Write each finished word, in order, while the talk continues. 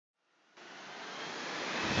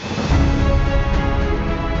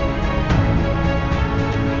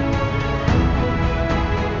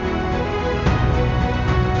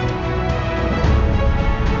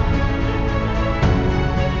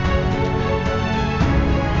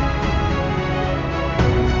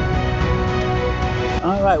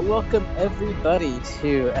right, welcome everybody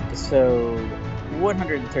to episode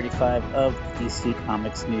 135 of the DC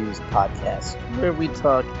Comics News Podcast, where we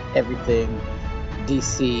talk everything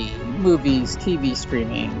DC, movies, TV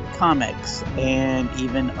streaming, comics, and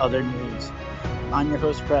even other news. I'm your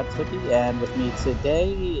host, Brad Flippy, and with me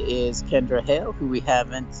today is Kendra Hale, who we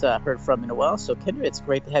haven't heard from in a while. So, Kendra, it's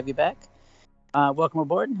great to have you back. Welcome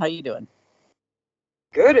aboard. How you doing?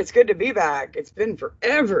 Good. It's good to be back. It's been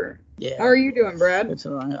forever. How Yeah, are you doing, Brad?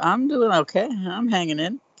 I'm doing okay. I'm hanging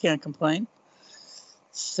in. Can't complain.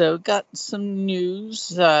 So, got some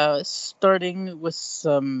news, starting with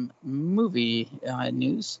some movie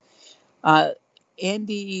news. Uh,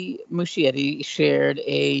 Andy Muschietti shared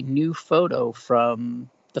a new photo from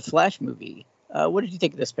the Flash movie. What did you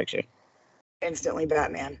think of this picture? Instantly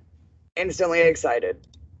Batman. Instantly excited.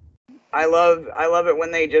 I love it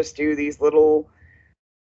when they just do these little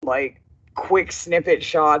like quick snippet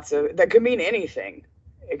shots of that could mean anything.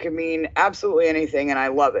 It could mean absolutely anything and I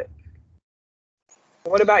love it.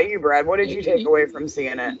 What about you, Brad? What did you take away from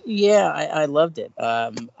seeing it? Yeah, I loved it.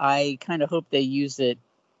 I kind of hope they use it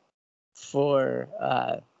for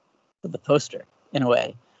the poster in a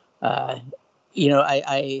way. Uh,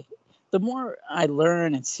 I the more I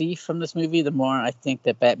learn and see from this movie, the more I think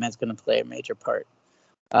that Batman's going to play a major part.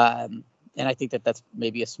 And I think that that's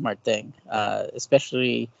maybe a smart thing,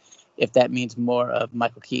 especially if that means more of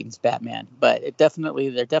Michael Keaton's Batman. But they're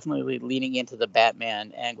definitely leaning into the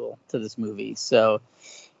Batman angle to this movie. So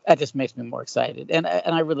that just makes me more excited. And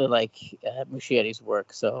I really like Muschietti's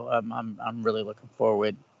work. So I'm really looking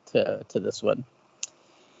forward to this one.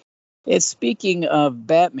 It's speaking of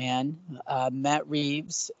Batman, Matt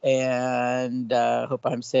Reeves and hope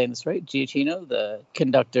I'm saying this right, Giacchino, the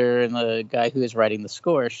conductor and the guy who is writing the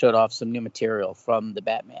score, showed off some new material from the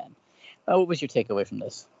Batman. What was your takeaway from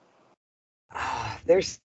this?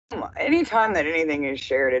 There's anytime that anything is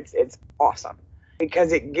shared, it's awesome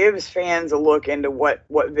because it gives fans a look into what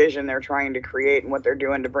vision they're trying to create and what they're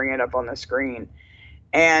doing to bring it up on the screen.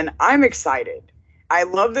 And I'm excited. I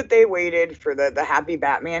love that they waited for the Happy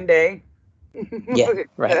Batman Day Yeah,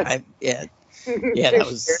 right. to, Yeah, to that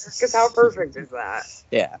share because how was perfect is that?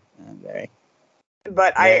 yeah, very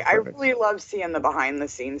But very I perfect. really love seeing the behind the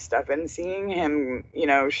scenes stuff and seeing him,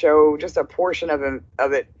 show just a portion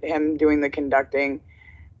him doing the conducting.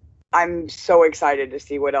 I'm so excited to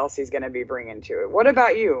see what else he's going to be bringing to it. What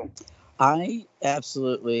about you? I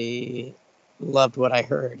absolutely loved what I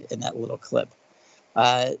heard in that little clip.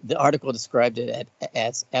 The article described it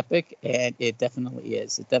as epic, and it definitely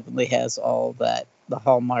is. It definitely has all the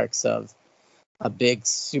hallmarks of a big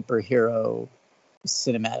superhero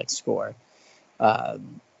cinematic score.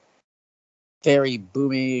 Um, Very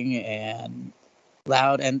booming and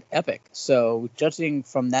loud and epic. So, judging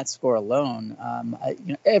from that score alone,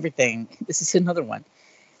 everything. This is another one.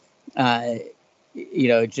 Uh,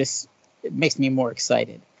 just it makes me more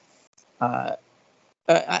excited. Uh,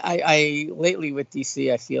 I lately with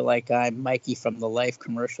DC, I feel like I'm Mikey from the Life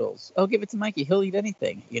commercials. Oh, give it to Mikey; he'll eat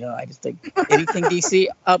anything. I just think anything DC,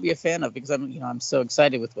 I'll be a fan of because I'm so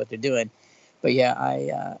excited with what they're doing. But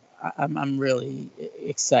yeah, I'm really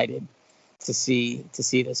excited to see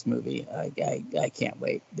this movie. I can't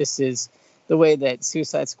wait. This is the way that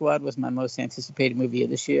Suicide Squad was my most anticipated movie of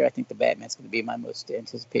this year. I think the Batman's going to be my most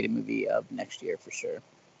anticipated movie of next year for sure.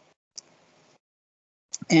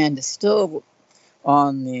 And still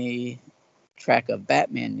on the track of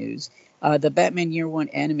Batman news, the Batman Year One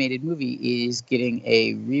animated movie is getting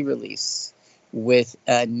a re-release with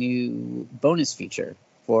a new bonus feature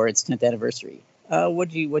for its 10th anniversary. What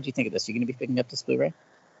do you think of this? Are you going to be picking up this Blu-ray?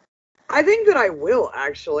 I think that I will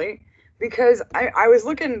actually, because I was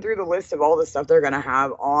looking through the list of all the stuff they're going to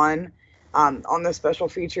have on the special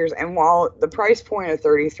features, and while the price point of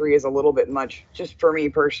 33 is a little bit much, just for me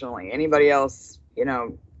personally, anybody else,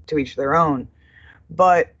 to each their own,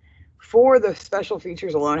 but for the special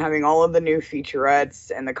features alone, having all of the new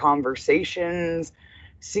featurettes and the conversations,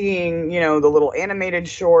 seeing, the little animated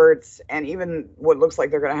shorts, and even what looks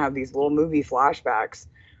like they're going to have these little movie flashbacks,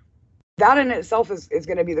 that in itself is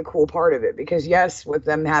going to be the cool part of it. Because, yes, with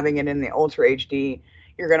them having it in the Ultra HD,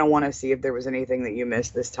 you're going to want to see if there was anything that you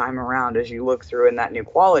missed this time around as you look through in that new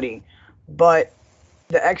quality. But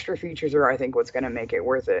the extra features are, I think, what's going to make it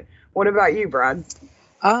worth it. What about you, Brad?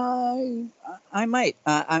 I I might.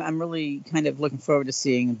 I'm really kind of looking forward to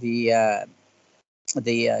seeing the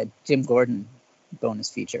Jim Gordon bonus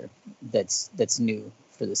feature that's new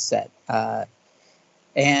for the set.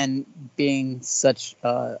 And being such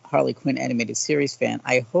a Harley Quinn animated series fan,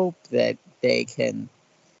 I hope that they can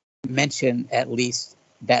mention at least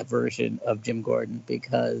that version of Jim Gordon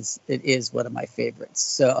because it is one of my favorites.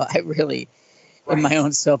 So I really in my Right.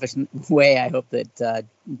 own selfish way, I hope that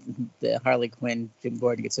the Harley Quinn Jim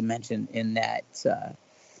Gordon gets a mention in that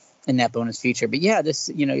bonus feature. But yeah, this,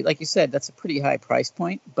 like you said, that's a pretty high price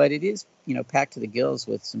point, but it is, packed to the gills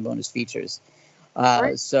with some bonus features.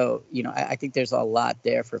 Right. So, I think there's a lot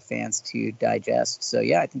there for fans to digest. So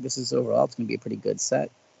yeah, I think this is overall, it's going to be a pretty good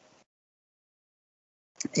set.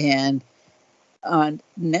 And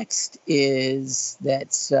next is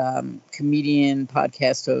that comedian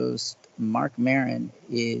podcast host Marc Maron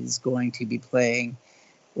is going to be playing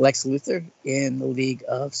Lex Luthor in the League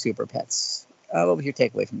of Super Pets. What was your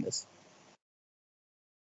takeaway from this?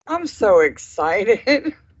 I'm so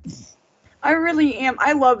excited. I really am.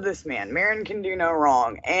 I love this man. Maron can do no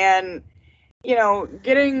wrong. And,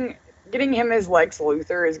 getting him as Lex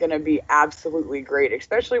Luthor is going to be absolutely great,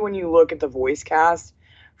 especially when you look at the voice cast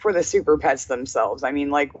for the Super Pets themselves. I mean,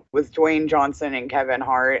 like with Dwayne Johnson and Kevin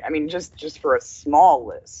Hart. I mean, just for a small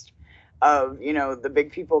list of, the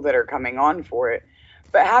big people that are coming on for it.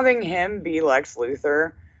 But having him be Lex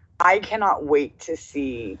Luthor, I cannot wait to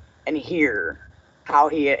see and hear how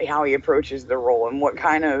he approaches the role and what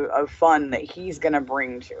kind of fun that he's going to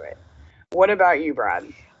bring to it. What about you,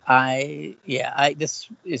 Brad? This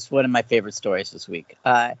is one of my favorite stories this week.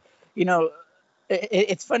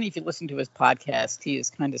 It's funny if you listen to his podcast, he has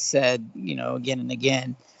kind of said, again and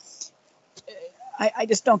again, I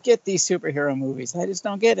just don't get these superhero movies. I just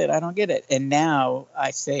don't get it. I don't get it. And now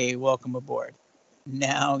I say, welcome aboard.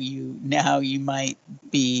 Now you might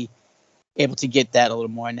be able to get that a little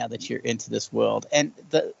more now that you're into this world. And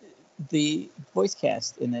the voice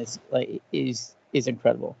cast in this is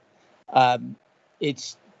incredible.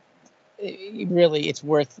 It's really, it's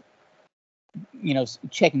worth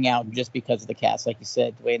checking out just because of the cast. Like you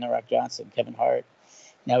said, Dwayne "The Rock" Johnson, Kevin Hart.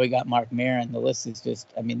 Now we got Marc Maron. The list is just,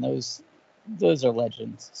 I mean, those are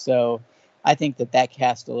legends. So I think that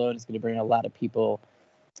cast alone is going to bring a lot of people,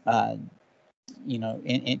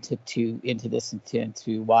 into this and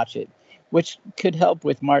to watch it, which could help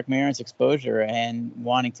with Marc Maron's exposure and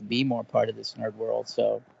wanting to be more part of this nerd world.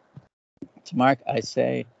 So to Mark, I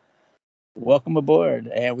say, welcome aboard,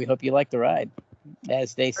 and we hope you like the ride.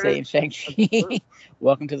 As they say in Shang-Chi,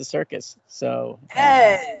 welcome to the circus. So,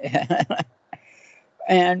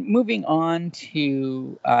 and moving on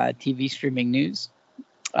to TV streaming news,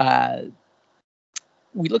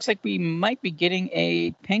 looks like we might be getting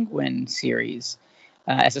a Penguin series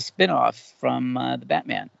as a spin-off from the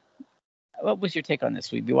Batman. What was your take on this?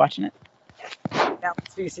 Will you be watching it? Now,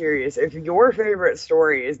 let's be serious. If your favorite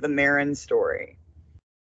story is the Maron story,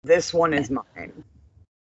 this one is mine.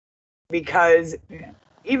 Because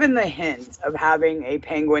even the hints of having a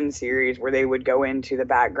Penguin series where they would go into the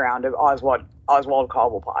background of Oswald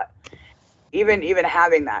Cobblepot, even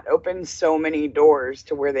having that opens so many doors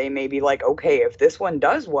to where they may be like, okay, if this one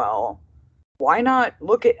does well, why not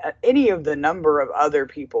look at any of the number of other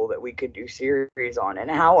people that we could do series on?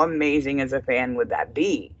 And how amazing as a fan would that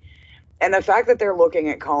be? And the fact that they're looking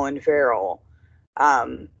at Colin Farrell,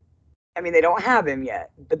 I mean, they don't have him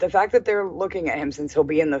yet, but the fact that they're looking at him since he'll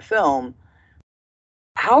be in the film,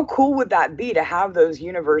 how cool would that be to have those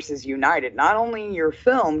universes united? Not only your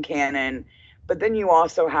film canon, but then you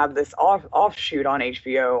also have this offshoot on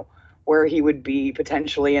HBO where he would be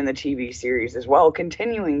potentially in the TV series as well,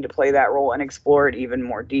 continuing to play that role and explore it even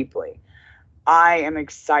more deeply. I am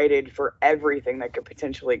excited for everything that could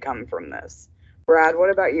potentially come from this. Brad, what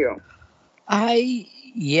about you?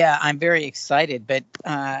 I'm very excited, but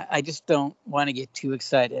I just don't want to get too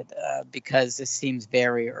excited because this seems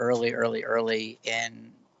very early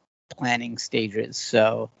in planning stages.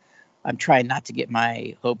 So I'm trying not to get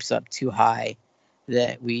my hopes up too high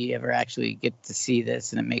that we ever actually get to see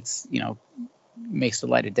this and it makes the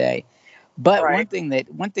light of day. But Right.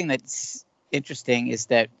 one thing that's interesting is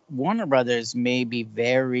that Warner Brothers may be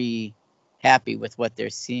very happy with what they're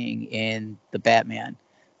seeing in the Batman.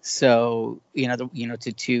 So,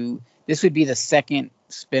 this would be the second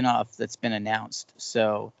spinoff that's been announced.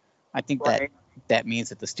 So I think that means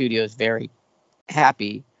that the studio is very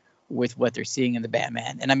happy with what they're seeing in the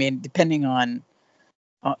Batman. And I mean, depending on,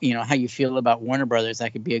 how you feel about Warner Brothers,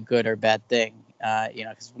 that could be a good or bad thing.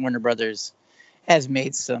 Because Warner Brothers has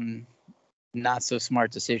made some not so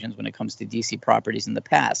smart decisions when it comes to DC properties in the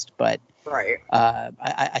past. But Right.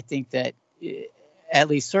 I think that at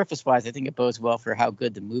least surface wise, I think it bodes well for how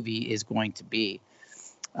good the movie is going to be.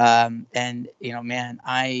 And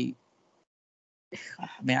I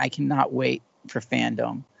cannot wait for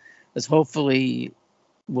fandom, because hopefully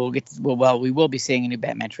we will be seeing a new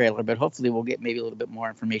Batman trailer, but hopefully we'll get maybe a little bit more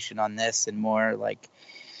information on this and more like,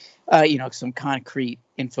 some concrete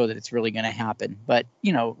info that it's really going to happen. But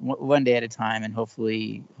one day at a time, and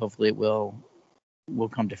hopefully it will will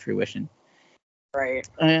come to fruition. Right.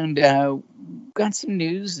 And got some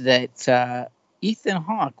news that Ethan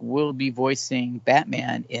Hawke will be voicing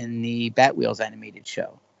Batman in the Batwheels animated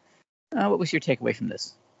show. What was your takeaway from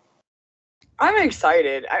this? I'm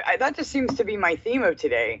excited. That just seems to be my theme of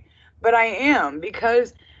today. But I am,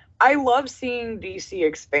 because I love seeing DC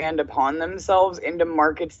expand upon themselves into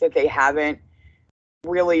markets that they haven't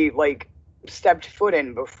really like stepped foot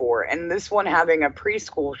in before. And this one having a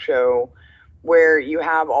preschool show where you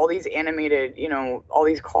have all these animated, all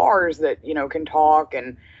these cars that, can talk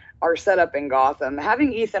and are set up in Gotham.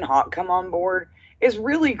 Having Ethan Hawke come on board is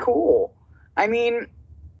really cool. I mean,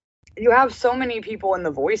 you have so many people in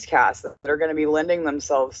the voice cast that are going to be lending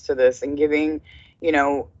themselves to this and giving,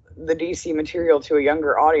 the DC material to a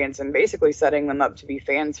younger audience and basically setting them up to be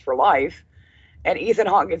fans for life. And Ethan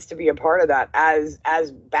Hawke gets to be a part of that as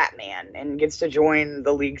Batman and gets to join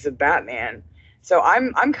the leagues of Batman. So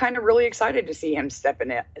I'm kind of really excited to see him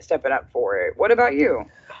stepping up for it. What about you?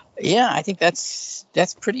 Yeah, I think that's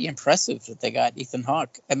pretty impressive that they got Ethan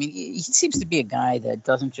Hawke. I mean, he seems to be a guy that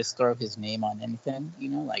doesn't just throw his name on anything.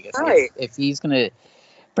 Like if he's going to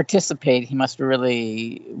participate, he must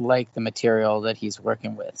really like the material that he's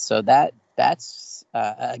working with. So that's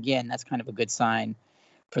again, that's kind of a good sign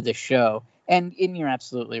for the show. And you're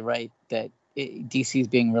absolutely right that DC is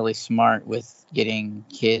being really smart with getting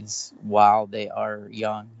kids while they are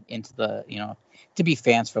young into the, to be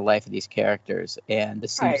fans for life of these characters. And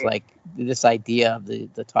this seems like this idea of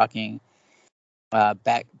the talking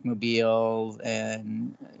Batmobile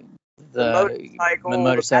and the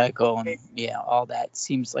motorcycle and all that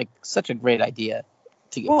seems like such a great idea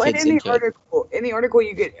to get kids into. In the article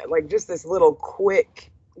you get like just this little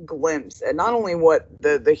quick glimpse at not only what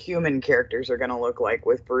the human characters are going to look like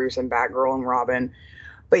with Bruce and Batgirl and Robin,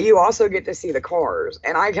 but you also get to see the cars,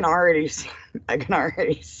 and I can already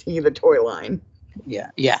see the toy line.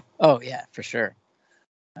 Oh yeah, for sure.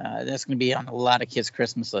 That's going to be on a lot of kids'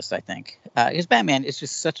 Christmas lists, I think. Because Batman is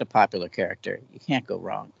just such a popular character, you can't go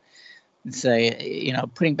wrong. So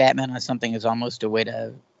putting Batman on something is almost a way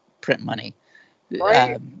to print money.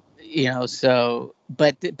 Right. So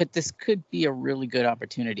but this could be a really good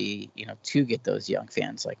opportunity, to get those young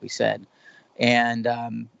fans, like we said. And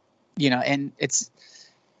and it's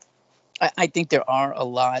I think there are a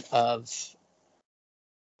lot of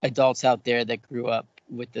adults out there that grew up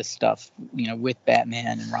with this stuff, with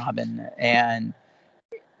Batman and Robin, and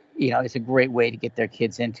it's a great way to get their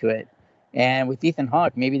kids into it. And with Ethan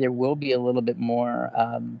Hawke, maybe there will be a little bit more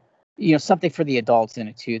something for the adults in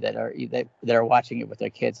it too, that are watching it with their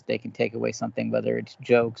kids, that they can take away something, whether it's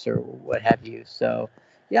jokes or what have you. So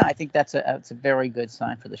yeah, I think that's a very good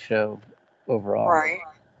sign for the show overall. Right.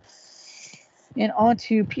 And on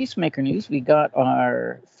to Peacemaker news. We got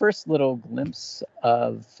our first little glimpse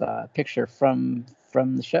of picture from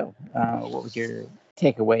the show. What was your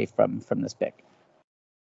takeaway from this pic?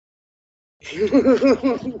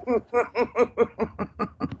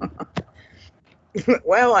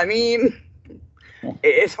 Well, I mean,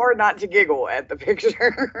 it's hard not to giggle at the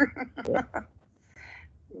picture. Yeah.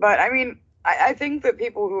 But I mean, I think that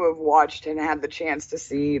people who have watched and had the chance to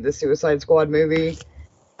see the Suicide Squad movie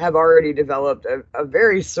have already developed a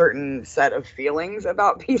very certain set of feelings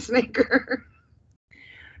about Peacemaker.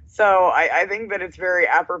 So I think that it's very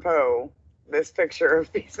apropos, this picture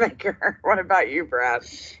of Peacemaker. What about you, Brad?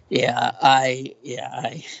 Yeah,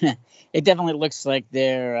 it definitely looks like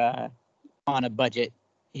they're on a budget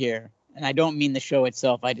here. And I don't mean the show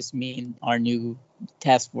itself. I just mean our new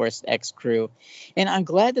Task Force X crew. And I'm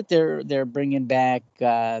glad that they're bringing back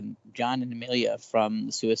John and Amelia from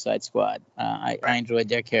the Suicide Squad. I enjoyed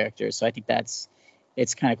their characters, so I think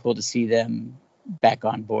it's kind of cool to see them back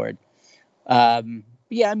on board.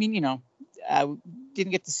 Yeah, I mean, I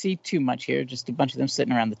didn't get to see too much here, just a bunch of them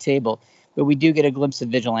sitting around the table. But we do get a glimpse of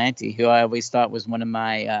Vigilante, who I always thought was one of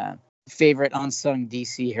my favorite unsung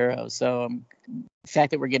DC heroes. So the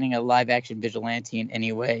fact that we're getting a live action Vigilante in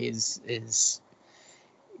any way is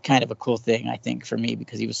kind of a cool thing, I think, for me,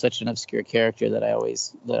 because he was such an obscure character that I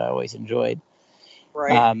always enjoyed.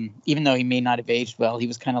 Right. Even though he may not have aged well, he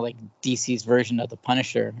was kind of like DC's version of the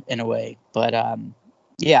Punisher in a way. But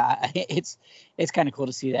yeah, it's kind of cool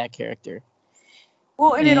to see that character.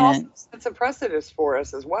 Well, and it also sets a precedent for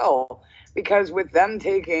us as well, because with them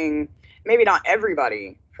taking maybe not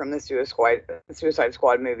everybody from the Suicide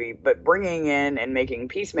Squad movie, but bringing in and making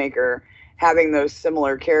Peacemaker, having those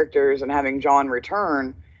similar characters and having John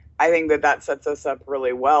return, I think that sets us up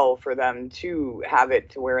really well for them to have it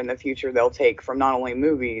to where in the future they'll take from not only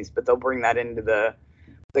movies, but they'll bring that into the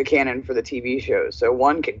canon for the TV shows. So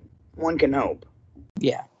one can hope.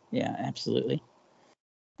 Yeah, absolutely.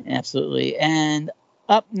 And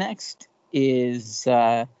Up next is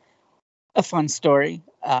a fun story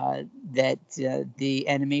that the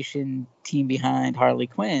animation team behind Harley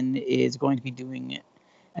Quinn is going to be doing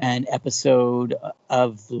an episode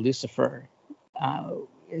of Lucifer.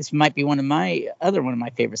 This might be one of my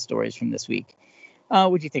favorite stories from this week.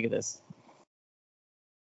 What do you think of this?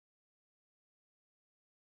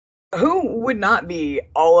 Who would not be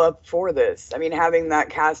all up for this? I mean, having that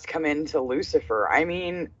cast come into Lucifer. I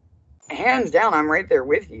mean, hands down, I'm right there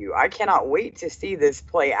with you. I cannot wait to see this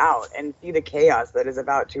play out and see the chaos that is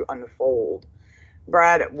about to unfold.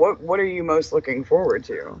 Brad, what are you most looking forward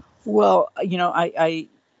to? Well, I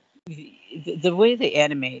the way they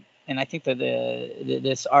animate, and I think that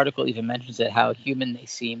this article even mentions it, how human they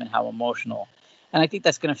seem and how emotional, and I think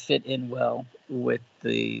that's going to fit in well with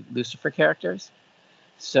the Lucifer characters.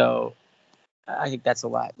 So I think that's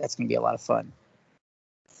going to be a lot of fun.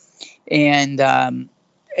 And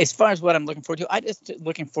as far as what I'm looking forward to, I just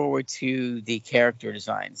looking forward to the character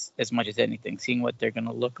designs as much as anything, seeing what they're going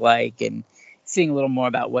to look like and seeing a little more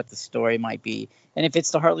about what the story might be. And if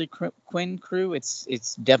it's the Harley Quinn crew,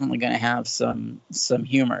 it's definitely going to have some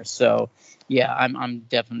humor. So yeah, I'm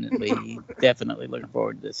definitely looking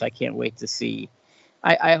forward to this. I can't wait to see.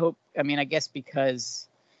 I hope. I mean, I guess because.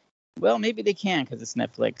 Well, maybe they can because it's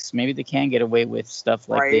Netflix. Maybe they can get away with stuff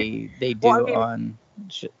like right. they do on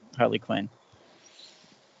Harley Quinn.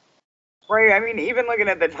 Right. I mean, even looking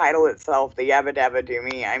at the title itself, the Yabba Dabba Do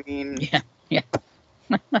Me, I mean... Yeah.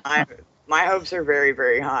 My hopes are very,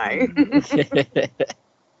 very high.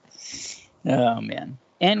 Oh, man.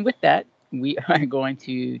 And with that, we are going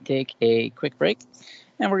to take a quick break.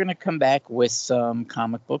 And we're going to come back with some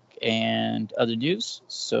comic book and other news.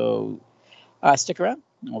 So stick around.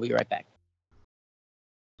 We'll be right back.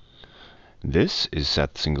 This is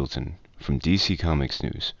Seth Singleton from DC Comics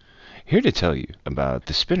News, here to tell you about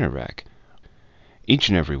the Spinner Rack. Each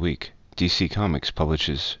and every week, DC Comics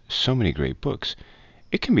publishes so many great books,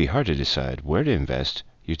 it can be hard to decide where to invest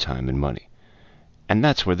your time and money. And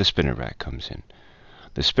that's where the Spinner Rack comes in.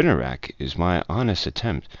 The Spinner Rack is my honest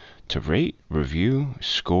attempt to rate, review,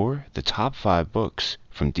 score the top 5 books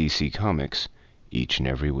from DC Comics each and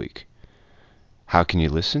every week. How can you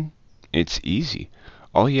listen? It's easy.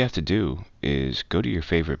 All you have to do is go to your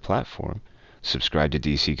favorite platform, subscribe to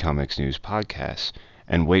DC Comics News Podcasts,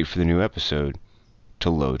 and wait for the new episode to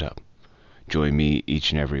load up. Join me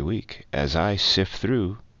each and every week as I sift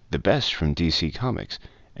through the best from DC Comics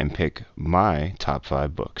and pick my top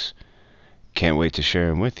 5 books. Can't wait to share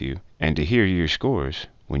them with you and to hear your scores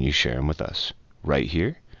when you share them with us, right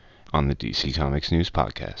here on the DC Comics News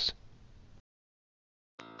Podcast.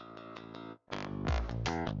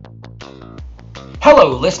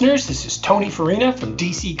 Hello, listeners. This is Tony Farina from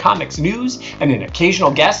DC Comics News and an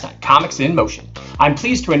occasional guest on Comics in Motion. I'm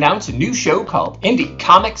pleased to announce a new show called Indie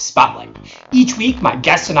Comics Spotlight. Each week, my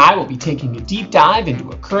guests and I will be taking a deep dive into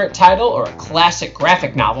a current title or a classic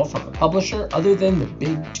graphic novel from a publisher other than the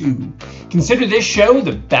big two. Consider this show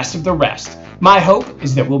the best of the rest. My hope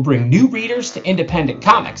is that we'll bring new readers to independent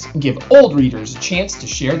comics and give old readers a chance to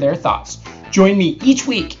share their thoughts. Join me each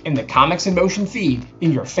week in the Comics in Motion feed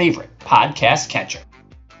in your favorite podcast catcher.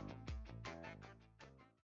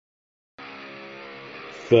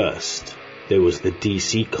 First, there was the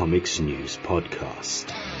DC Comics News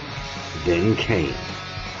podcast. Then came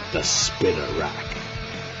the Spinner Rack.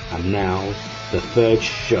 And now, the third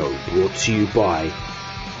show brought to you by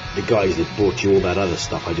the guys that brought you all that other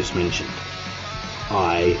stuff I just mentioned.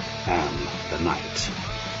 I Am the Night.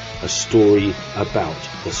 A story about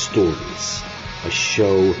the stories. A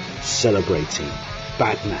show celebrating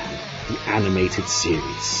Batman, the animated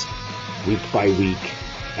series. Week by week,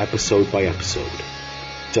 episode by episode.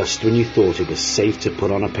 Just when you thought it was safe to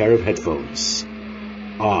put on a pair of headphones.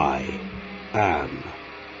 I Am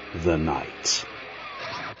the Night.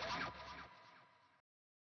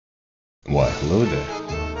 Why, hello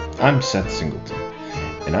there. I'm Seth Singleton,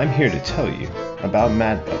 and I'm here to tell you about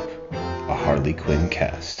Mad Love, a Harley Quinn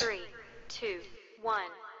cast. 3, 2, 1.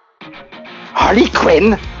 Harley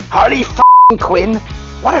Quinn? Harley f***ing Quinn?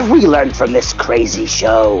 What have we learned from this crazy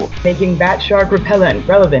show? Making bat shark repellent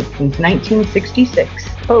relevant since 1966.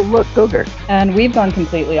 Oh, look, Ogre. And we've gone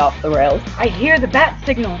completely off the rails. I hear the bat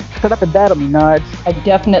signal. Put up a battle, me nards. I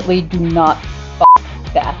definitely do not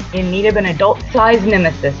f*** bats. In need of an adult-sized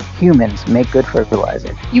nemesis. Humans make good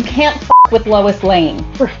fertilizer. You can't f*** with Lois Lane.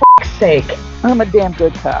 For f***'s sake. I'm a damn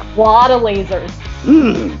good cop. Lot of lasers.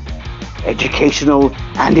 Educational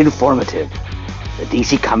and informative. The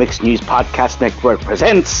DC Comics News Podcast Network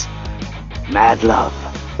presents Mad Love,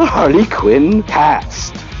 the Harley Quinn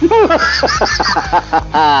cast.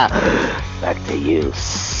 Back to you,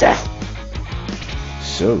 Seth.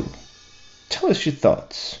 So, tell us your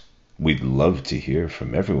thoughts. We'd love to hear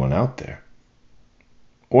from everyone out there.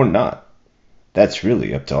 Or not. That's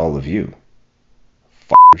really up to all of you.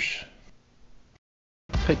 F***ers.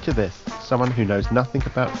 Picture this, someone who knows nothing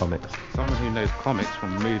about comics. Someone who knows comics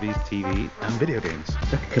from movies, TV, and video games.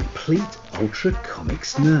 A complete Ultra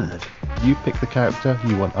Comics nerd. You pick the character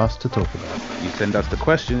you want us to talk about. You send us the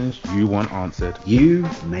questions you want answered. You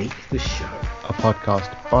make the show. A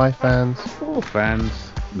podcast by fans. For fans.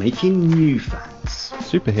 Making new fans.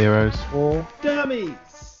 Superheroes. Or dummies.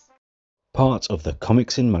 Part of the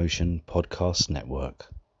Comics in Motion podcast network.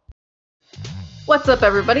 What's up,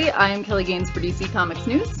 everybody? I am Kelly Gaines for DC Comics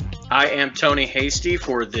News. I am Tony Hasty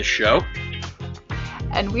for this show.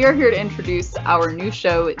 And we are here to introduce our new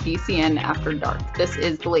show, DCN After Dark. This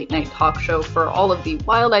is the late night talk show for all of the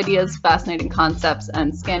wild ideas, fascinating concepts,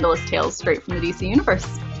 and scandalous tales straight from the DC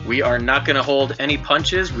universe. We are not going to hold any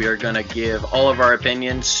punches. We are going to give all of our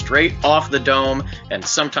opinions straight off the dome, and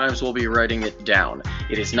sometimes we'll be writing it down.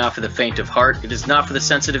 It is not for the faint of heart. It is not for the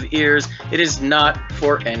sensitive ears. It is not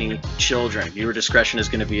for any children. Viewer discretion is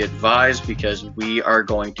going to be advised because we are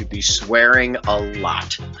going to be swearing a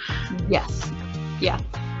lot. Yes. Yeah.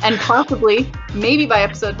 And possibly, maybe by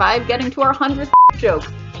episode 5, getting to our 100th joke.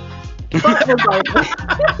 But regardless.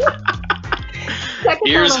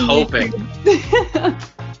 Here's hoping.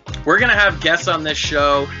 We're going to have guests on this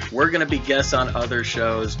show. We're going to be guests on other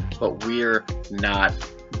shows, but we're not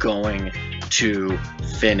going to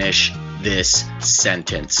finish this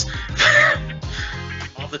sentence.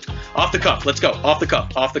 Off the cuff. Let's go. Off the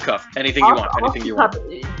cuff. Anything you want.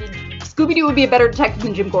 Scooby-Doo would be a better detective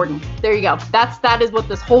than Jim Gordon. There you go. That is what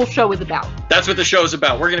this whole show is about. That's what the show is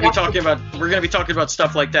about. We're going to be talking about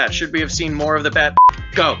stuff like that. Should we have seen more of the Bat?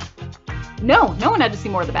 Go. No one had to see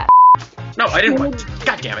more of the Bat. No, I didn't want.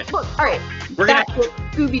 God damn it. Look, all right. That's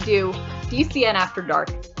Scooby-Doo, DCN After Dark.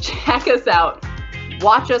 Check us out.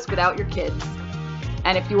 Watch us without your kids.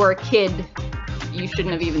 And if you are a kid, you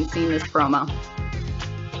shouldn't have even seen this promo.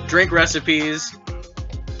 Drink recipes,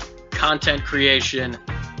 content creation,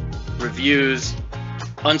 reviews,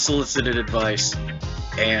 unsolicited advice,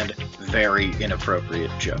 and very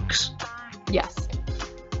inappropriate jokes. Yes.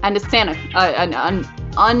 And a Santa, an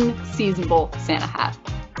unseasonable Santa hat.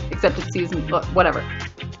 Except it's season, whatever.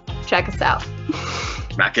 Check us out.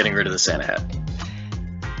 Not getting rid of the Santa hat.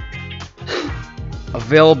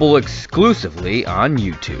 Available exclusively on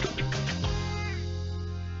YouTube.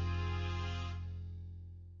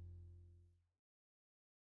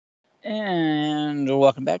 And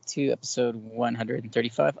welcome back to episode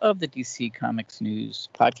 135 of the DC Comics News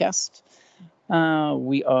podcast.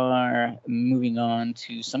 We are moving on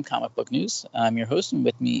to some comic book news. I'm your host, and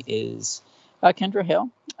with me is Kendra Hale.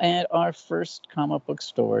 And our first comic book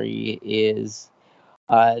story is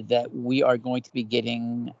that we are going to be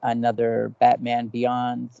getting another Batman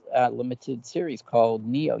Beyond limited series called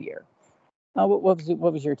Neo Year. What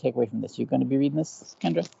was your takeaway from this? You going to be reading this,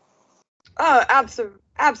 Kendra?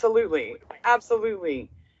 Absolutely.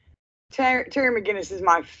 Terry McGinnis is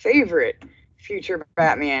my favorite future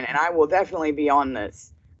Batman, and I will definitely be on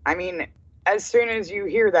this. I mean, as soon as you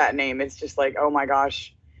hear that name, it's just like, oh my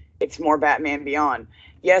gosh, it's more Batman Beyond.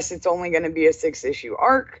 Yes, it's only going to be a 6-issue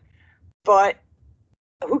arc, but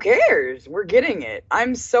who cares? We're getting it.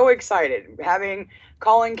 I'm so excited. Having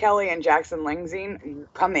Colin Kelly and Jackson Langzine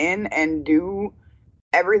come in and do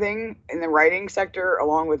everything in the writing sector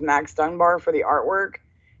along with Max Dunbar for the artwork,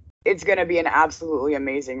 it's going to be an absolutely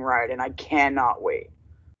amazing ride, and I cannot wait.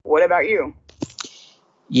 What about you?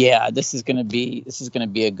 Yeah, this is going to be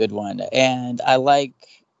a good one. And I like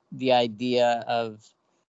the idea of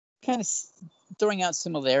kind of throwing out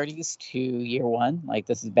similarities to Year One, like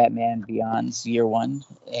this is Batman Beyond's Year One,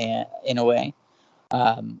 in a way,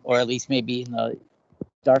 or at least maybe in the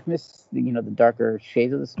darkness, the darker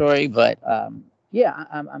shades of the story. But yeah,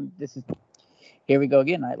 here we go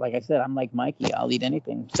again. Like I said, I'm like Mikey. I'll eat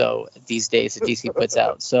anything. So these days that DC puts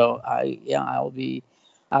out. So I'll be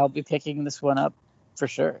picking this one up for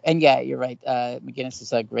sure. And yeah, you're right. McGinnis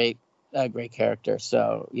is a great character.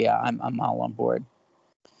 So yeah, I'm all on board.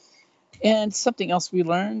 And something else we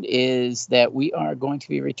learned is that we are going to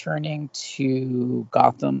be returning to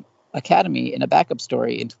Gotham Academy in a backup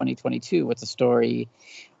story in 2022 with a story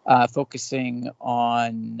focusing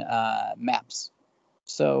on maps.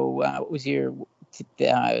 So what was your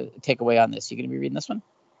takeaway on this? You going to be reading this one?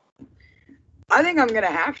 I think I'm going to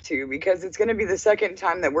have to, because it's going to be the second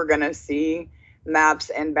time that we're going to see Maps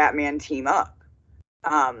and Batman team up.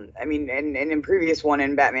 I mean, and in previous one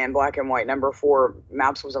in Batman Black and White #4,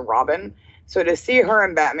 Maps was a Robin. So to see her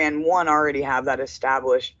and Batman 1 already have that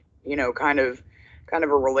established, kind of kind of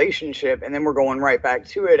a relationship, and then we're going right back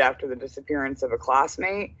to it after the disappearance of a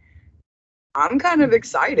classmate. I'm kind of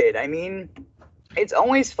excited. I mean, it's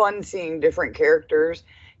always fun seeing different characters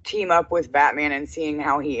team up with Batman and seeing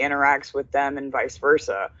how he interacts with them and vice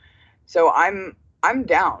versa. So I'm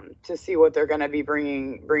down to see what they're going to be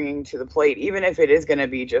bringing to the plate, even if it is going to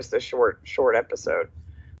be just a short episode,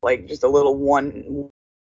 like just a little one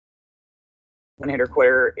hitter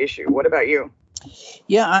quitter issue. What about you?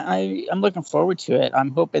 Yeah, I'm looking forward to it. I'm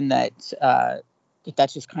hoping that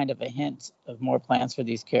that's just kind of a hint of more plans for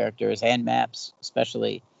these characters and maps,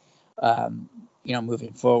 especially,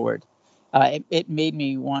 moving forward. It made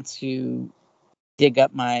me want to dig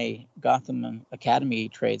up my Gotham Academy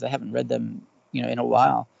trades. I haven't read them, in a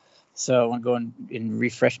while, so I want to go and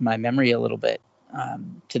refresh my memory a little bit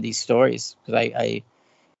to these stories, because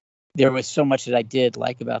there was so much that I did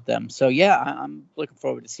like about them. So yeah, I'm looking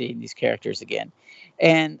forward to seeing these characters again.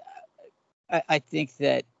 And I think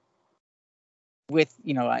that with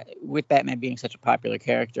Batman being such a popular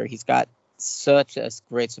character, he's got such a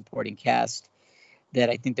great supporting cast that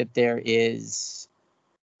I think that there is,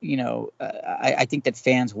 I think that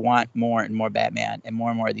fans want more and more Batman and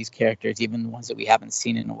more of these characters, even the ones that we haven't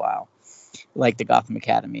seen in a while, like the Gotham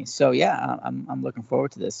Academy. So yeah, I'm looking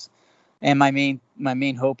forward to this. And my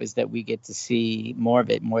main hope is that we get to see more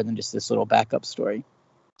of it, more than just this little backup story.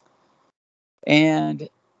 And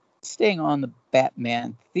staying on the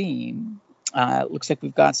Batman theme, looks like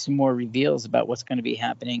we've got some more reveals about what's going to be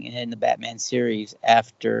happening in the Batman series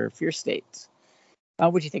after Fear State.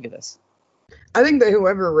 What do you think of this? I think that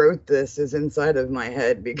whoever wrote this is inside of my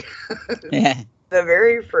head, because the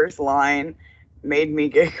very first line made me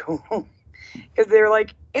giggle. Because they're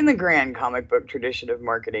like, in the grand comic book tradition of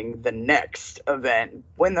marketing, the next event,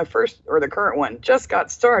 when the first or the current one just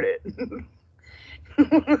got started.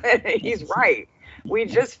 He's right. We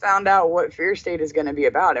just found out what Fear State is going to be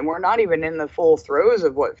about, and we're not even in the full throes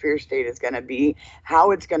of what Fear State is going to be,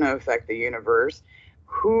 how it's going to affect the universe,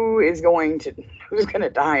 who's going to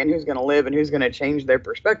die and who's going to live and who's going to change their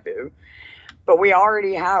perspective. But we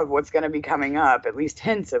already have what's going to be coming up, at least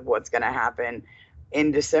hints of what's going to happen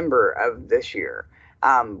in December of this year,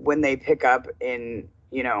 when they pick up in,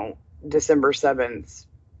 December 7th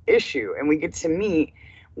issue. And we get to meet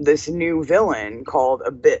this new villain called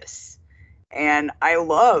Abyss. And I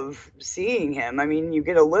love seeing him. I mean, you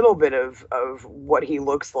get a little bit of what he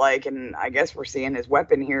looks like, and I guess we're seeing his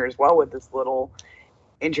weapon here as well with this little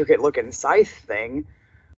intricate looking scythe thing.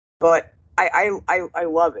 But I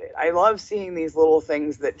love it. I love seeing these little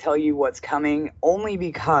things that tell you what's coming, only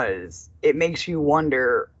because it makes you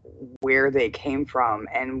wonder where they came from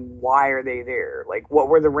and why are they there? Like, what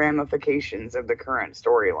were the ramifications of the current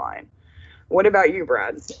storyline? What about you,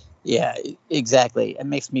 Brad? Yeah, exactly. It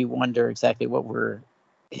makes me wonder exactly what we're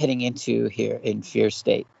heading into here in Fear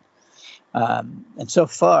State. And so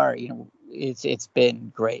far, it's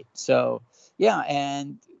been great. So yeah,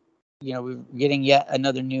 and we're getting yet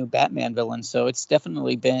another new Batman villain. So it's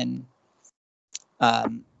definitely been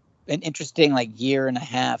an interesting year and a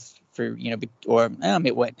half for,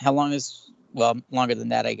 how long is, longer than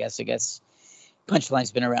that, I guess.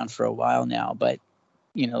 Punchline's been around for a while now, but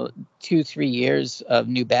 2-3 years of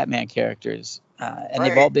new Batman characters. And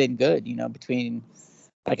they've all been good, between,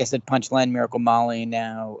 like I said, Punchline, Miracle Molly,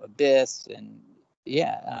 now Abyss. And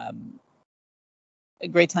yeah, a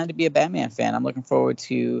great time to be a Batman fan. I'm looking forward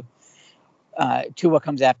to what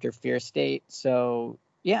comes after Fear State. So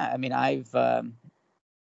yeah, I mean,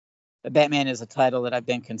 Batman is a title that I've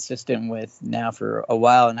been consistent with now for a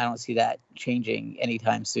while, and I don't see that changing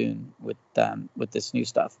anytime soon with this new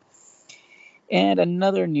stuff. And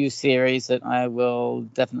another new series that I will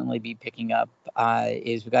definitely be picking up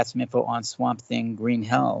is we got some info on Swamp Thing Green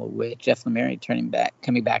Hell with Jeff Lemire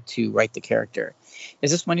coming back to write the character. Is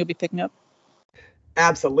this one you'll be picking up?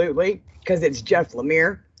 Absolutely, because it's Jeff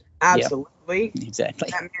Lemire. Absolutely. Yep, exactly.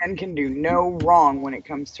 That man can do no wrong when it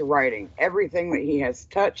comes to writing. Everything that he has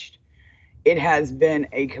touched, it has been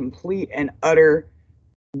a complete and utter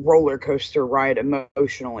roller coaster ride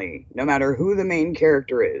emotionally, no matter who the main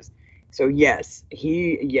character is. So yes.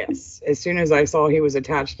 As soon as I saw he was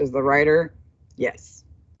attached as the writer, yes.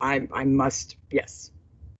 I must, yes.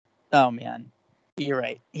 Oh man, you're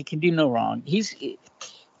right. He can do no wrong.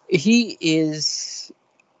 He is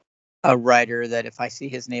a writer that if I see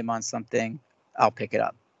his name on something, I'll pick it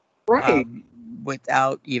up. Right.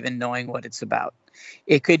 Without even knowing what it's about.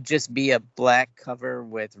 It could just be a black cover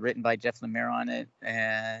with written by Jeff Lemire on it,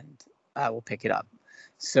 and I will pick it up.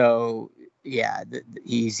 So yeah,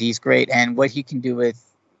 he's great, and what he can do with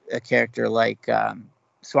a character like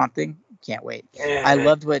Swamp Thing, can't wait. Yeah. I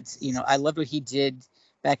loved what he did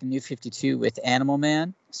back in New 52 with Animal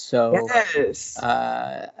Man. So yes,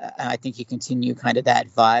 I think you continue kind of that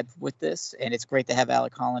vibe with this, and it's great to have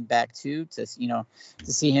Alec Holland back too. To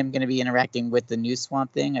see him going to be interacting with the new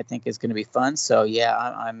Swamp Thing, I think is going to be fun. So yeah,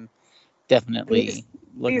 I'm definitely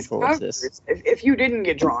looking forward to this. If you didn't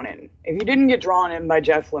get drawn in by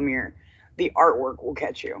Jeff Lemire, the artwork will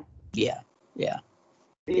catch you. Yeah.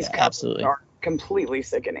 These covers absolutely are completely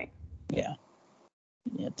sickening. Yeah,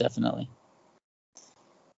 definitely.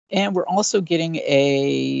 And we're also getting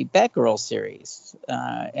a Batgirl series,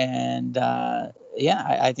 I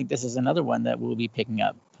think this is another one that we'll be picking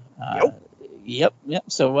up. Yep.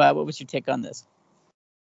 So, what was your take on this?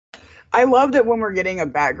 I love that when we're getting a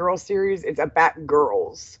Batgirl series, it's a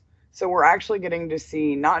Batgirls. So we're actually getting to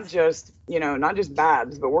see not just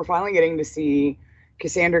Babs, but we're finally getting to see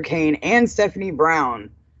Cassandra Cain and Stephanie Brown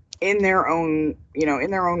in their own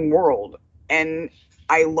world. And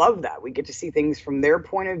I love that. We get to see things from their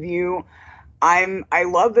point of view. I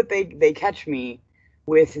love that they catch me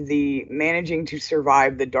with the managing to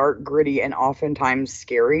survive the dark, gritty, and oftentimes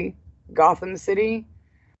scary Gotham City.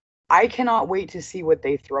 I cannot wait to see what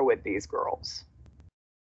they throw at these girls,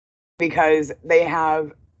 because they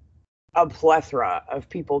have a plethora of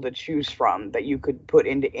people to choose from that you could put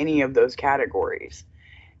into any of those categories.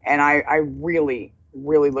 And I really,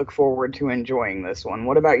 really look forward to enjoying this one.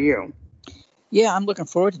 What about you? Yeah, I'm looking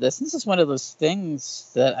forward to this. This is one of those things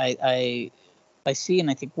that I see and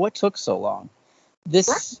I think, what took so long?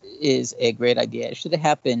 This is a great idea. It should have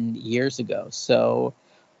happened years ago. So,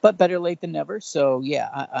 but better late than never. So yeah,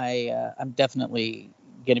 I'm definitely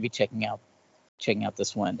going to be checking out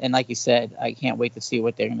this one. And like you said, I can't wait to see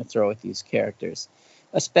what they're going to throw at these characters,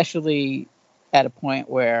 especially at a point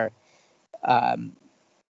where,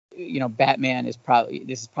 Batman is probably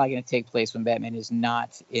going to take place when Batman is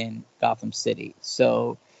not in Gotham City.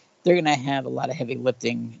 So they're going to have a lot of heavy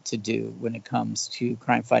lifting to do when it comes to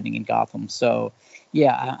crime fighting in Gotham. So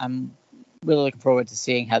yeah, I'm really looking forward to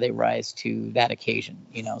seeing how they rise to that occasion.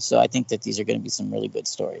 So I think that these are going to be some really good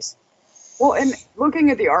stories. Well, and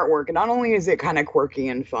looking at the artwork, not only is it kind of quirky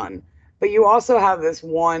and fun, but you also have this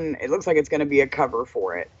one, it looks like it's going to be a cover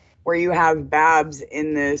for it, where you have Babs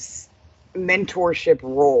in this mentorship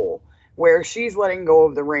role where she's letting go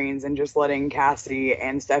of the reins and just letting Cassie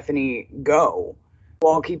and Stephanie go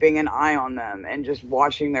while keeping an eye on them and just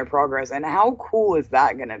watching their progress. And how cool is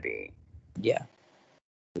that going to be? Yeah.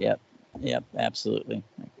 Yep, absolutely.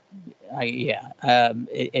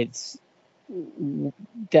 It's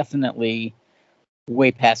definitely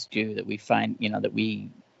way past due that we find, that we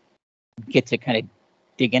get to kind of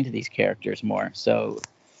dig into these characters more. So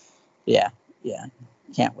yeah,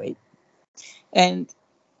 can't wait. And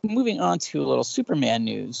moving on to a little Superman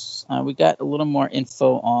news, we got a little more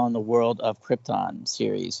info on the World of Krypton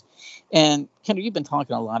series. And Kendra, you've been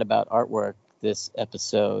talking a lot about artwork this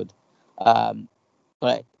episode,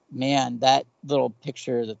 but man, that little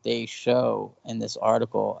picture that they show in this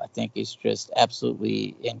article, I think, is just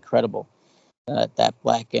absolutely incredible. That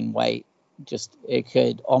black and white, it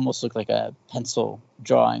could almost look like a pencil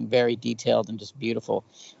drawing, very detailed and just beautiful.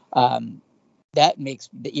 That makes,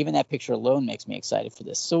 even that picture alone makes me excited for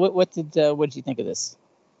this. So what did you think of this?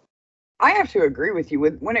 I have to agree with you.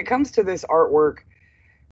 When it comes to this artwork,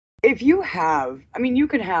 if you have, you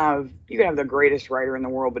could have the greatest writer in the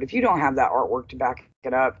world, but if you don't have that artwork to back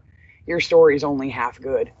it up, your story's only half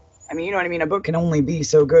good. You know what I mean? A book can only be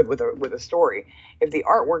so good with a story if the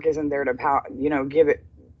artwork isn't there to give it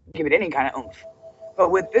any kind of oomph.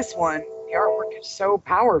 But with this one, the artwork is so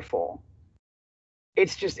powerful.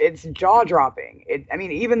 It's jaw-dropping.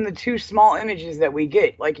 Even the two small images that we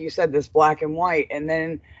get, like you said, this black and white, and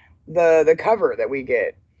then the cover that we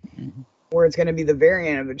get, where it's going to be the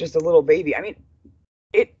variant of just a little baby.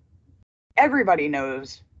 Everybody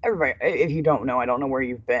knows. Everybody, if you don't know, I don't know where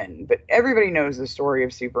you've been, but everybody knows the story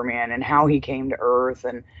of Superman and how he came to Earth.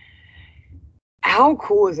 And how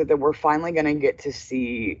cool is it that we're finally going to get to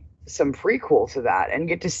see some prequel to that and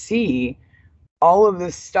get to see all of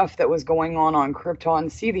the stuff that was going on Krypton,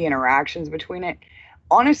 see the interactions between it.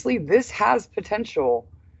 Honestly, this has potential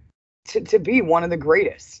to be one of the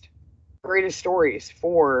greatest stories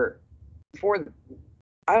for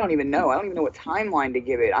I don't even know what timeline to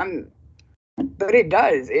give it. But it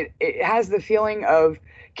does. It has the feeling of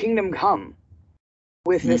Kingdom Come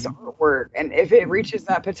with this artwork. And if it reaches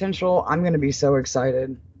that potential, I'm going to be so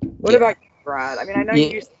excited. What about you, Brad? I know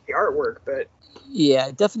you see the artwork, but... Yeah,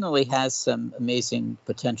 it definitely has some amazing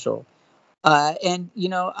potential. And,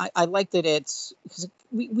 I like that it's... because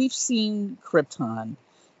we've seen Krypton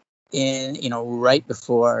in, right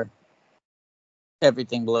before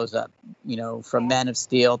everything blows up. From Man of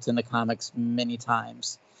Steel to in the comics many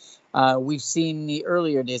times. We've seen the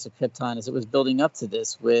earlier days of Krypton as it was building up to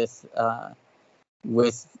this with the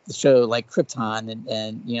show like Krypton,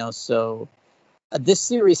 and so this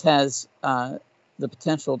series has the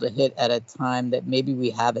potential to hit at a time that maybe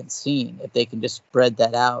we haven't seen if they can just spread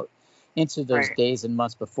that out into those days and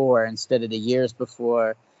months before instead of the years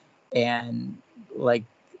before and like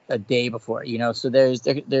a day before. So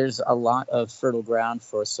there's a lot of fertile ground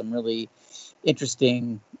for some really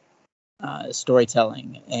interesting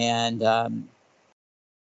storytelling, and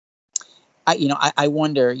I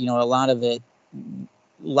wonder, a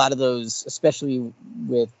lot of those, especially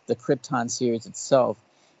with the Krypton series itself,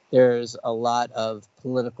 there's a lot of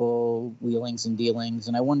political wheelings and dealings,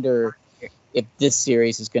 and I wonder if this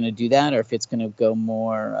series is going to do that or if it's going to go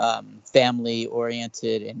more family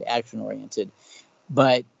oriented and action oriented.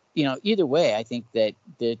 But either way, I think that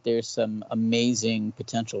there's some amazing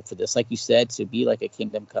potential for this, like you said, to be like a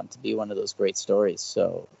Kingdom Come, to be one of those great stories.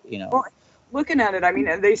 So Well, looking at it, I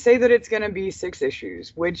mean, they say that it's going to be 6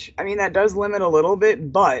 issues, which, I mean, that does limit a little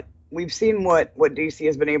bit, but we've seen what DC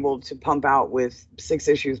has been able to pump out with 6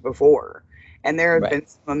 issues before. And there have been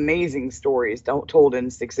some amazing stories told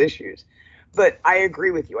in 6 issues. But I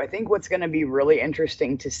agree with you. I think what's going to be really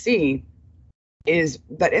interesting to see is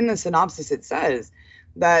that in the synopsis it says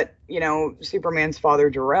that, Superman's father,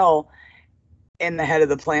 Jor-El, and the head of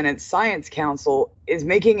the planet's science council, is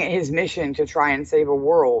making it his mission to try and save a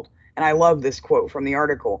world. And I love this quote from the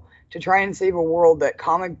article, to try and save a world that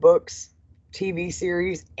comic books, TV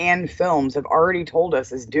series, and films have already told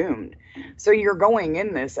us is doomed. So you're going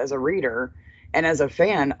in this as a reader and as a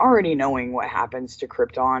fan already knowing what happens to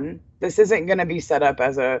Krypton. This isn't going to be set up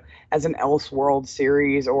as an Elseworld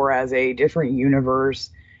series or as a different universe.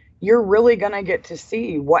 You're really going to get to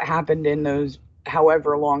see what happened in those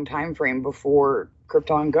however long time frame before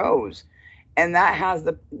Krypton goes. And that has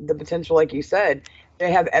the potential, like you said,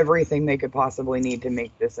 they have everything they could possibly need to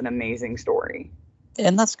make this an amazing story.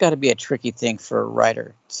 And that's got to be a tricky thing for a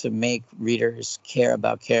writer, to make readers care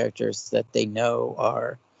about characters that they know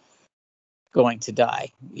are going to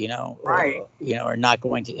die, or not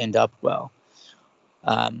going to end up well.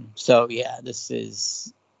 So yeah,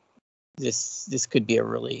 this could be a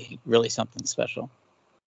really, really something special.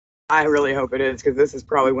 I really hope it is, because this is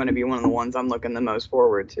probably going to be one of the ones I'm looking the most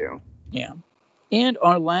forward to. Yeah. And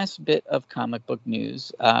our last bit of comic book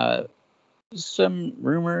news, some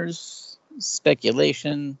rumors,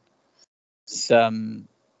 speculation, some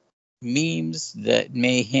memes that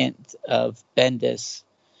may hint of Bendis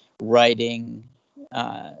writing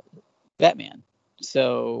Batman.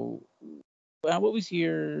 So what was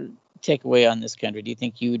your takeaway on this, Kendra? Do you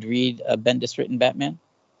think you would read a Bendis written Batman?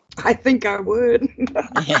 I think I would.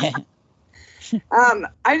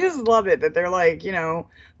 I just love it that they're like,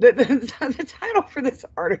 the title for this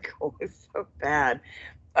article is so bad.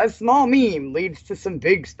 A small meme leads to some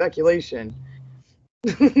big speculation.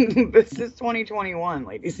 This is 2021,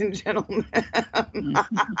 ladies and gentlemen.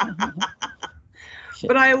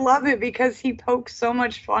 But I love it because he pokes so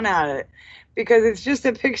much fun at it, because it's just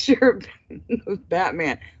a picture of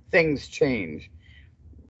Batman. Things change.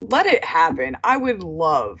 Let it happen. I would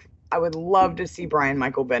love to see Brian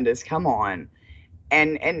Michael Bendis come on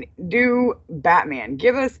and do Batman.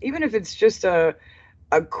 Give us, even if it's just a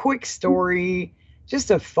quick story, just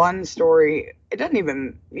a fun story. It doesn't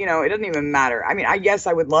even matter. I mean, I guess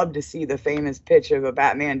I would love to see the famous pitch of a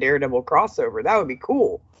Batman Daredevil crossover. That would be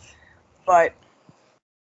cool. But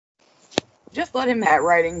just let him at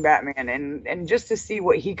writing Batman, and just to see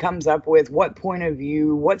what he comes up with, what point of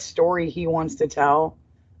view, what story he wants to tell,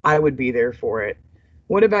 I would be there for it.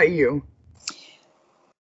 What about you?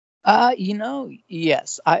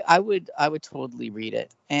 Yes, I would totally read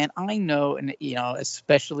it. And I know, and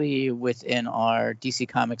especially within our DC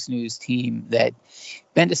Comics News team, that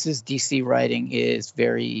Bendis's DC writing is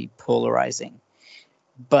very polarizing.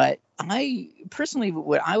 But I personally,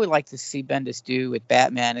 what I would like to see Bendis do with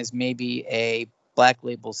Batman is maybe a Black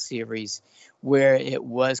Label series where it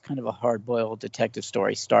was kind of a hard-boiled detective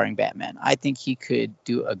story starring Batman. I think he could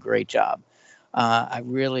do a great job. I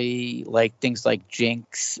really like things like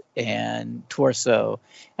Jinx and Torso,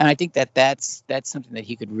 and I think that's something that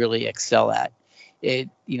he could really excel at. If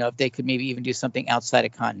they could maybe even do something outside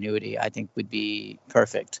of continuity, I think would be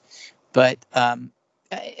perfect. But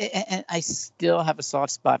I still have a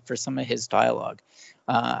soft spot for some of his dialogue.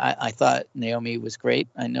 I thought Naomi was great.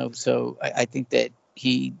 I know, so I think that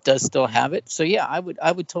he does still have it. So yeah, I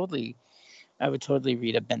would totally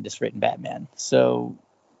read a Bendis written Batman. So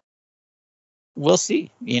we'll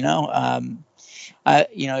see.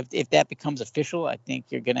 If that becomes official, I think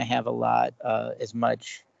you're going to have a lot as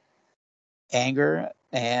much anger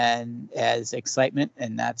and as excitement,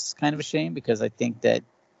 and that's kind of a shame because I think that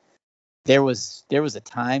there was a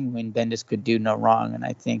time when Bendis could do no wrong, and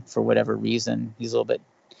I think for whatever reason he's a little bit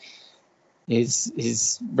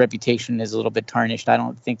his reputation is a little bit tarnished. I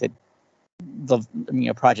don't think that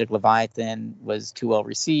Project Leviathan was too well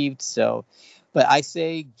received, so. But I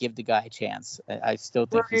say give the guy a chance. I still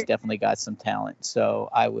think he's definitely got some talent. So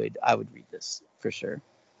I would read this for sure.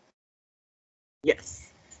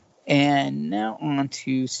 Yes. And now on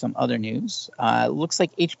to some other news. Looks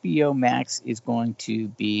like HBO Max is going to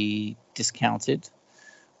be discounted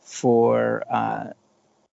for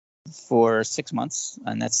 6 months,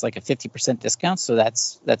 and that's like a 50% discount. So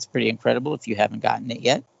that's pretty incredible if you haven't gotten it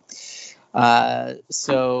yet.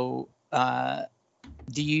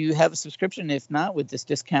 Do you have a subscription? If not, would this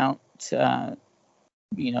discount, spark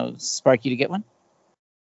you to get one?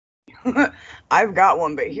 I've got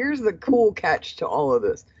one, but here's the cool catch to all of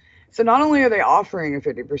this. So not only are they offering a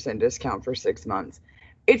 50% discount for 6 months,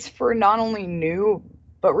 it's for not only new,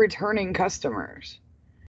 but returning customers.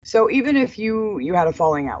 So even if you had a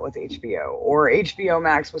falling out with HBO, or HBO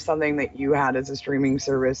Max was something that you had as a streaming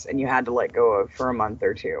service and you had to let go of for a month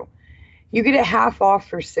or two, you get it half off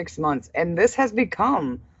for 6 months, and this has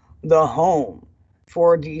become the home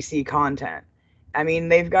for DC content. I mean,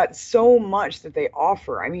 they've got so much that they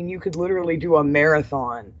offer. I mean, you could literally do a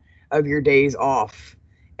marathon of your days off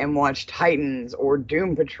and watch Titans or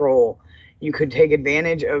Doom Patrol. You could take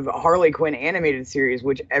advantage of Harley Quinn animated series,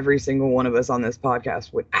 which every single one of us on this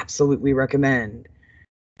podcast would absolutely recommend.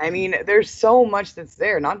 I mean, there's so much that's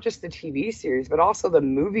there, not just the TV series, but also the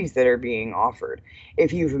movies that are being offered.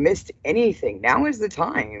 If you've missed anything, now is the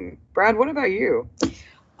time. Brad, what about you?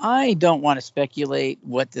 I don't want to speculate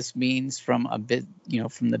what this means from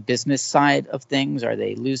from the business side of things. Are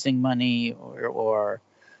they losing money or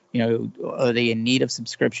are they in need of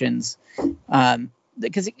subscriptions?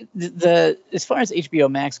 Because as far as HBO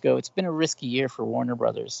Max go, it's been a risky year for Warner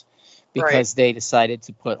Brothers. Because they decided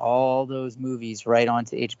to put all those movies right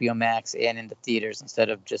onto HBO Max and into theaters instead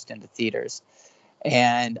of just into theaters.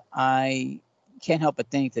 And I can't help but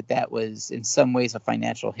think that was in some ways a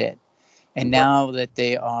financial hit. And now that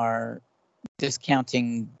they are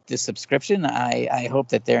discounting the subscription, I hope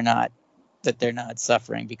that they're not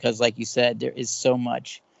suffering, because like you said, there is so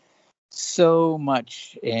much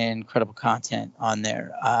incredible content on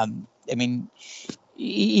there.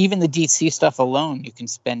 Even the DC stuff alone, you can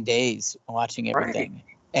spend days watching everything. Right.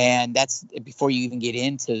 And that's before you even get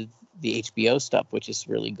into the HBO stuff, which is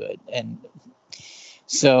really good. And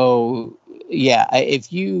so, yeah,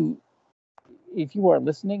 if you are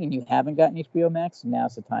listening and you haven't gotten HBO Max,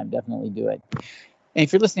 now's the time. Definitely do it. And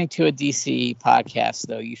if you're listening to a DC podcast,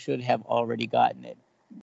 though, you should have already gotten it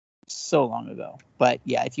so long ago. But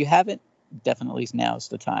yeah, if you haven't, definitely now's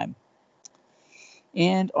the time.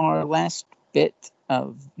 And our last bit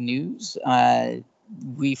of news,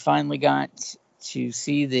 we finally got to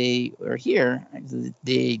hear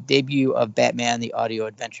the debut of Batman: The Audio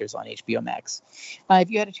Adventures on HBO Max. Have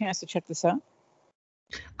you had a chance to check this out?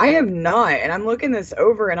 I have not, and I'm looking this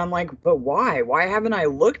over and I'm like, but why? Why haven't I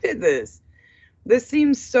looked at this? This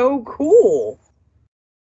seems so cool.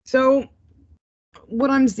 So what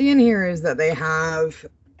I'm seeing here is that they have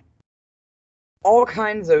all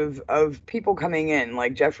kinds of people coming in,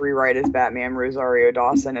 like Jeffrey Wright as Batman, Rosario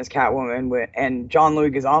Dawson as Catwoman, and John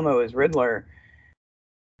Leguizamo as Riddler.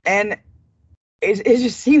 And it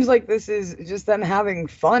just seems like this is just them having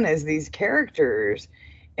fun as these characters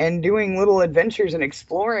and doing little adventures and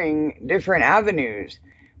exploring different avenues.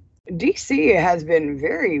 DC has been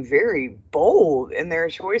very, very bold in their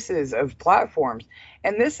choices of platforms.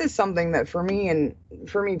 And this is something that for me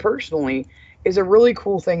personally is a really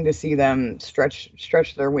cool thing to see them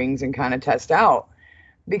stretch their wings and kind of test out,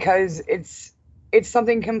 because it's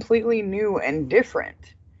something completely new and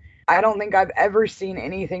different. I don't think I've ever seen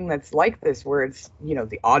anything that's like this, where it's,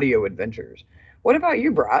 the audio adventures. What about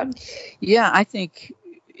you, Brad? Yeah, I think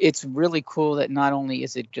it's really cool that not only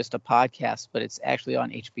is it just a podcast, but it's actually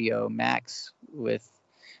on HBO Max with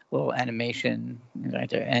a little animation right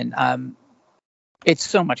there. And it's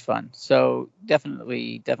so much fun. So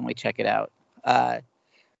definitely check it out.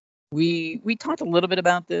 We talked a little bit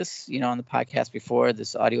about this, on the podcast before,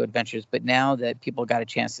 this audio adventures, but now that people got a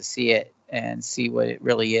chance to see it and see what it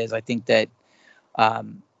really is, I think that,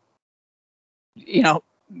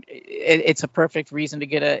 it's a perfect reason to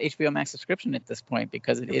get a HBO Max subscription at this point,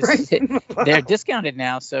 because it is Right. they're discounted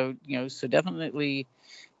now. So so definitely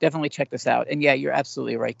check this out. And yeah, you're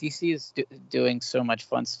absolutely right. DC is doing so much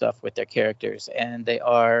fun stuff with their characters, and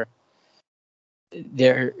they're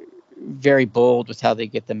very bold with how they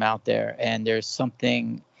get them out there. And there's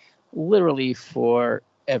something literally for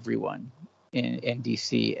everyone in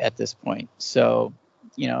DC at this point. So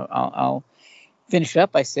I'll finish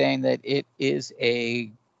up by saying that it is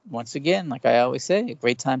once again, like I always say, a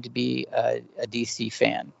great time to be a DC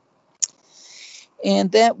fan.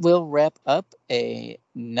 And that will wrap up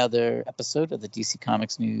another episode of the DC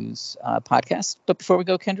Comics News podcast. But before we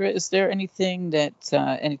go, Kendra, is there anything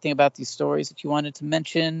about these stories that you wanted to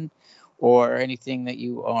mention, or anything that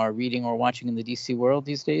you are reading or watching in the DC world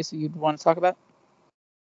these days that you'd want to talk about?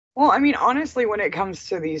 Well, I mean, honestly, when it comes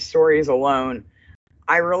to these stories alone,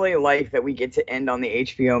 I really like that we get to end on the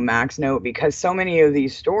HBO Max note, because so many of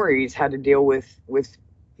these stories had to deal with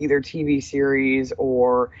either TV series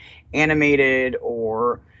or animated,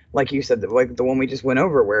 or like you said, like the one we just went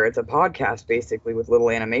over, where it's a podcast basically with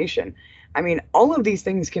little animation. I mean, all of these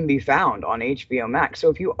things can be found on HBO Max. So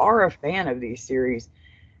if you are a fan of these series,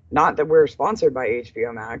 not that we're sponsored by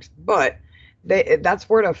HBO Max, but that's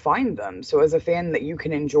where to find them. So as a fan, that you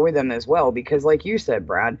can enjoy them as well, because like you said,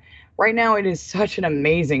 Brad, right now it is such an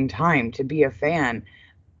amazing time to be a fan,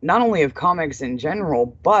 not only of comics in general,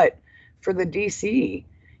 but for the DC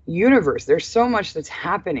universe. There's so much that's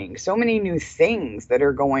happening, so many new things that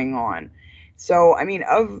are going on. So I mean,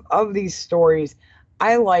 of these stories,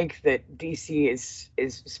 I like that DC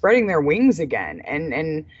is spreading their wings again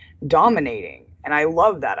and dominating. And I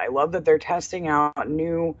love that. I love that they're testing out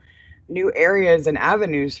new areas and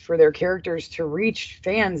avenues for their characters to reach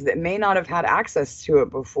fans that may not have had access to it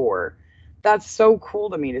before. That's so cool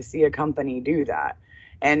to me to see a company do that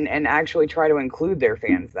and actually try to include their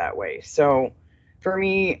fans that way. So for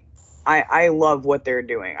me, I love what they're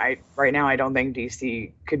doing. Right now I don't think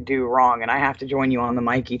DC could do wrong, and I have to join you on the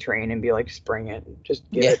Mikey train and be like, just bring it, just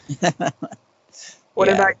get it. What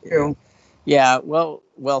about you? Yeah,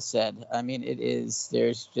 well said. I mean,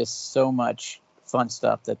 there's just so much fun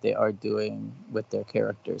stuff that they are doing with their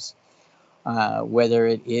characters, whether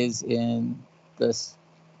it is in the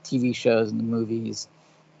TV shows and the movies,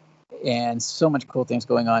 and so much cool things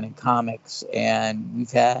going on in comics. And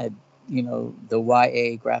we've had the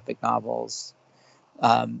YA graphic novels,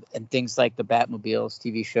 and things like the Batmobiles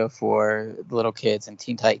TV show for the little kids and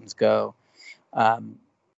Teen Titans Go.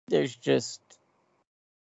 There's just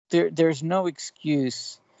there's no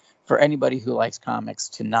excuse for anybody who likes comics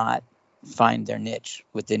to not find their niche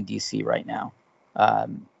within DC right now.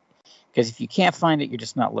 Because if you can't find it, you're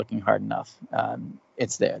just not looking hard enough.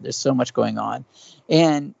 It's there. There's so much going on.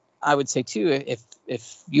 And I would say, too,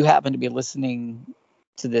 if you happen to be listening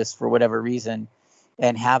to this for whatever reason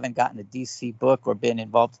and haven't gotten a DC book or been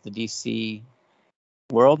involved with the DC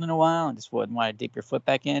world in a while and just wouldn't want to dip your foot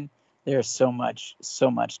back in, there's so much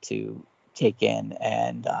to take in.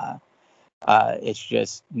 And it's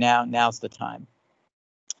just now's the time.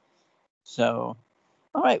 So,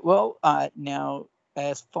 all right. Well, now,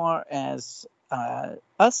 as far as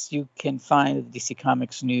us, you can find DC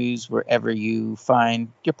Comics News wherever you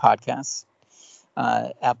find your podcasts.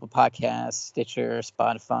 Apple Podcasts, Stitcher,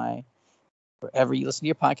 Spotify. Wherever you listen to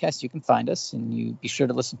your podcast, you can find us. And you be sure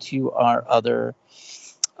to listen to our other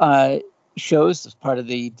shows as part of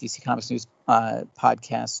the DC Comics News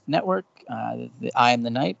podcast network. The I Am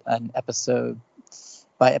the Night, an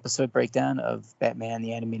episode-by-episode breakdown of Batman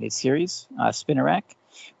the Animated Series. Spinner Rack,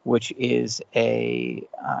 which is a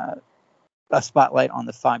spotlight on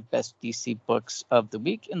the 5 best DC books of the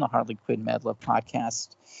week in the Harley Quinn Mad Love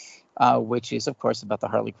podcast, which is, of course, about the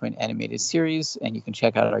Harley Quinn animated series. And you can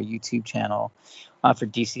check out our YouTube channel for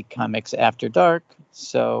DC Comics After Dark.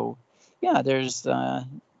 So, yeah, there's a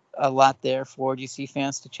lot there for DC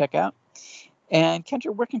fans to check out. And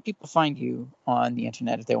Kendra, where can people find you on the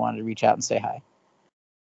internet if they wanted to reach out and say hi?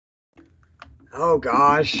 Oh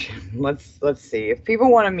gosh, let's see. If people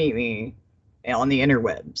want to meet me on the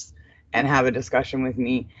interwebs and have a discussion with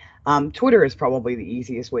me, Twitter is probably the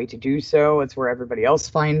easiest way to do so. It's where everybody else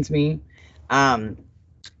finds me. I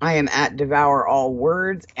am at Devour All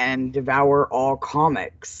Words and Devour All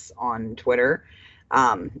Comics on Twitter.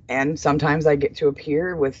 And sometimes I get to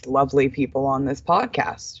appear with lovely people on this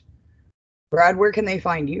podcast. Brad, where can they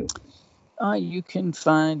find you? You can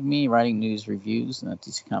find me writing news reviews at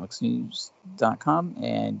DCComicsNews.com,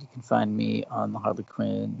 and you can find me on the Harley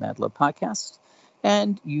Quinn Mad Love podcast.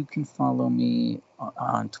 And you can follow me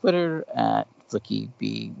on Twitter at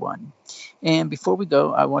FlickyB1. And before we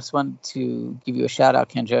go, I just wanted to give you a shout out,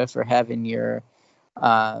 Kendra, for having your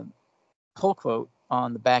pull quote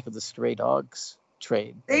on the back of the Stray Dogs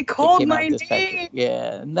trade. They called my name.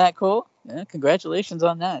 Yeah, isn't that cool? Yeah, congratulations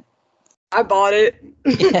on that. I bought it.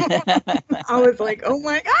 I was like, oh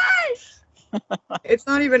my gosh. It's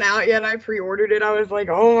not even out yet. I pre-ordered it. I was like,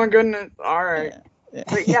 oh my goodness. All right. Yeah.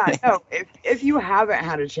 But yeah, no, if you haven't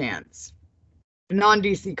had a chance,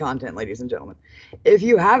 non-DC content, ladies and gentlemen, if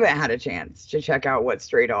you haven't had a chance to check out what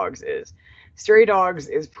Stray Dogs is, Stray Dogs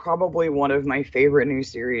is probably one of my favorite new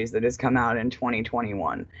series that has come out in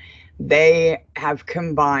 2021. They have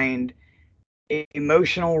combined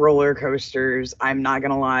emotional roller coasters. I'm not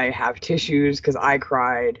going to lie, have tissues because I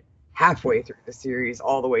cried halfway through the series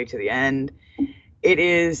all the way to the end. It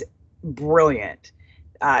is brilliant.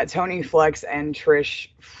 Tony Flex and Trish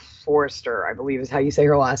Forrester, I believe is how you say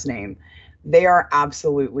her last name. They are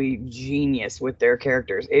absolutely genius with their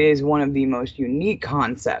characters. It is one of the most unique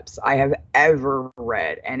concepts I have ever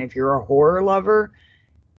read. And if you're a horror lover,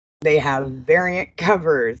 they have variant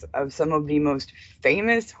covers of some of the most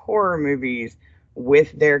famous horror movies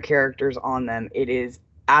with their characters on them. It is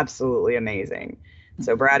absolutely amazing.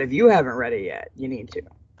 So, Brad, if you haven't read it yet, you need to.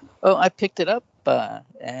 Oh, I picked it up,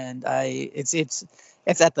 and it's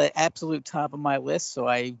at the absolute top of my list. So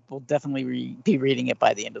I will definitely be reading it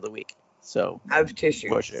by the end of the week. So have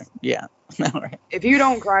tissues. For sure. Yeah. All right. If you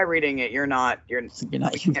don't cry reading it, you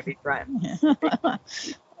can't be crying. All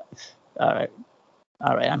right.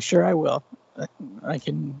 I'm sure I will.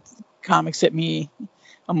 Comics hit me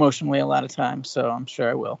emotionally a lot of times, so I'm sure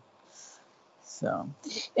I will. So,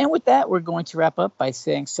 and with that, we're going to wrap up by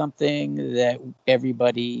saying something that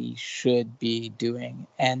everybody should be doing,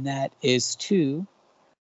 and that is to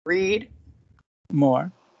read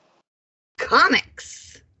more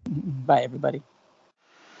comics. Bye, everybody.